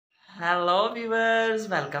Hello viewers,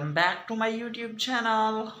 welcome back to my YouTube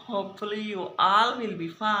channel. Hopefully you all will be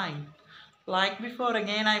fine. Like before,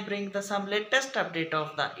 again I bring some latest update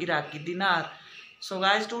of the Iraqi dinar. So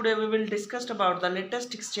guys, today we will discuss about the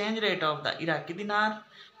latest exchange rate of the Iraqi dinar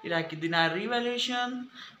revaluation,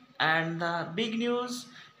 and the big news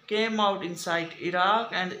came out inside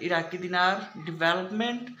Iraq and Iraqi dinar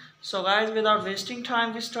development. So guys, without wasting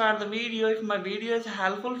time, we start the video. If my video is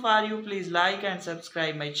helpful for you, please like and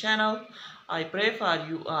subscribe my channel. I pray for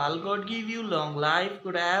you all. God give you long life,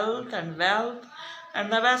 good health and wealth,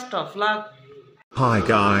 and the best of luck. Hi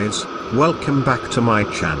guys, welcome back to my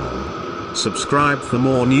channel. Subscribe for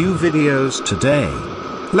more new videos today.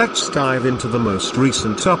 Let's dive into the most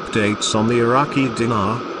recent updates on the Iraqi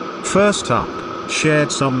dinar. First up,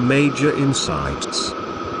 shared some major insights.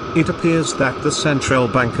 It appears that the Central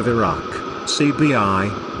Bank of Iraq,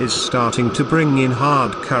 CBI, is starting to bring in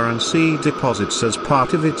hard currency deposits as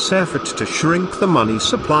part of its effort to shrink the money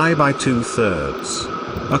supply by 2/3.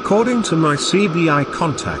 According to my CBI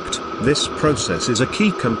contact, this process is a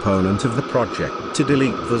key component of the project to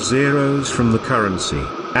delete the zeros from the currency,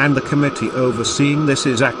 and the committee overseeing this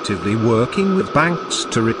is actively working with banks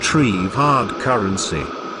to retrieve hard currency.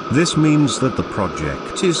 This means that the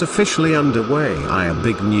project is officially underway.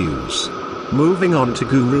 Big news. Moving on to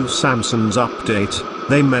Guru Samson's update,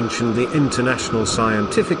 they mentioned the International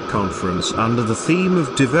Scientific Conference under the theme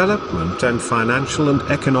of development and financial and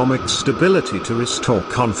economic stability to restore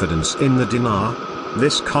confidence in the dinar.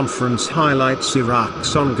 This conference highlights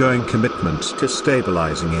Iraq's ongoing commitment to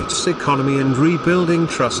stabilizing its economy and rebuilding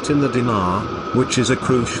trust in the dinar, which is a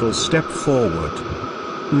crucial step forward.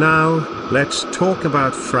 Now, let's talk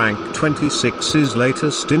about Frank 26's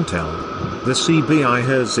latest intel. The CBI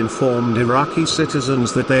has informed Iraqi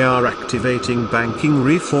citizens that they are activating banking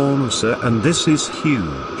reforms, and this is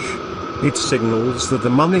huge. It signals that the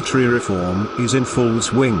monetary reform is in full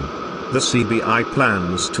swing. The CBI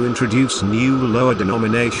plans to introduce new lower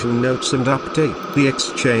denomination notes and update the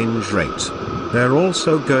exchange rate. They're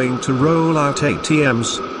also going to roll out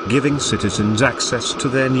ATMs, giving citizens access to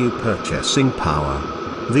their new purchasing power.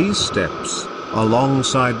 These steps,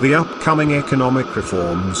 alongside the upcoming economic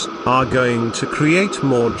reforms, are going to create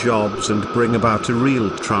more jobs and bring about a real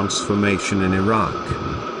transformation in Iraq.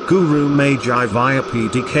 Guru Magi via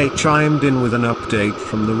PDK chimed in with an update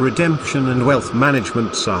from the redemption and wealth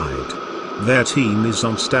management side. Their team is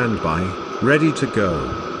on standby, ready to go,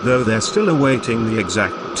 though they're still awaiting the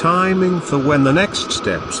exact timing for when the next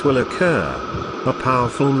steps will occur. A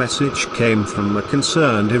powerful message came from a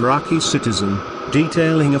concerned Iraqi citizen,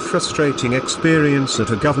 detailing a frustrating experience at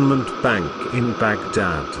a government bank in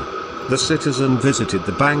Baghdad. The citizen visited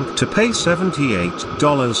the bank to pay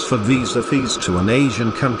 $78 for visa fees to an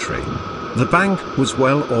Asian country. The bank was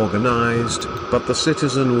well organized, but the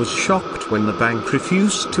citizen was shocked when the bank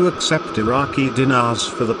refused to accept Iraqi dinars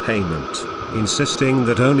for the payment, insisting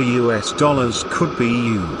that only US dollars could be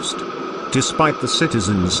used. Despite the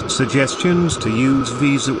citizen's suggestions to use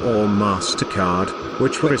Visa or MasterCard,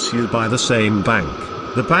 which were issued by the same bank,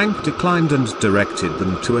 the bank declined and directed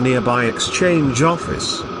them to a nearby exchange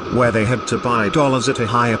office, where they had to buy dollars at a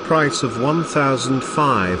higher price of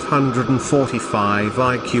 1,545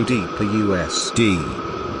 IQD per USD.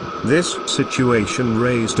 This situation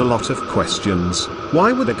raised a lot of questions.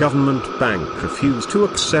 Why would a government bank refuse to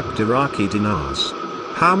accept Iraqi dinars?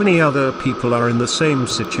 How many other people are in the same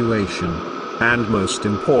situation? And most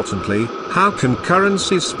importantly, how can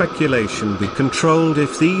currency speculation be controlled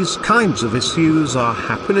if these kinds of issues are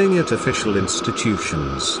happening at official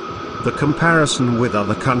institutions? The comparison with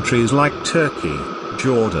other countries like Turkey,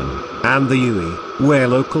 Jordan, and the UAE, where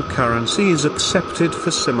local currency is accepted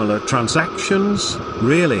for similar transactions,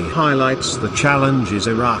 really highlights the challenges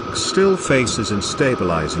Iraq still faces in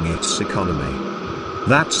stabilizing its economy.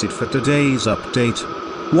 That's it for today's update.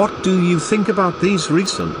 What do you think about these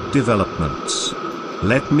recent developments?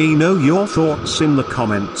 Let me know your thoughts in the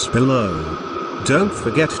comments below. Don't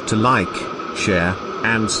forget to like, share,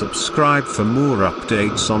 and subscribe for more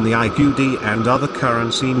updates on the IQD and other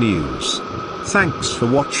currency news. Thanks for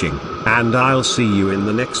watching, and I'll see you in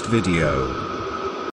the next video.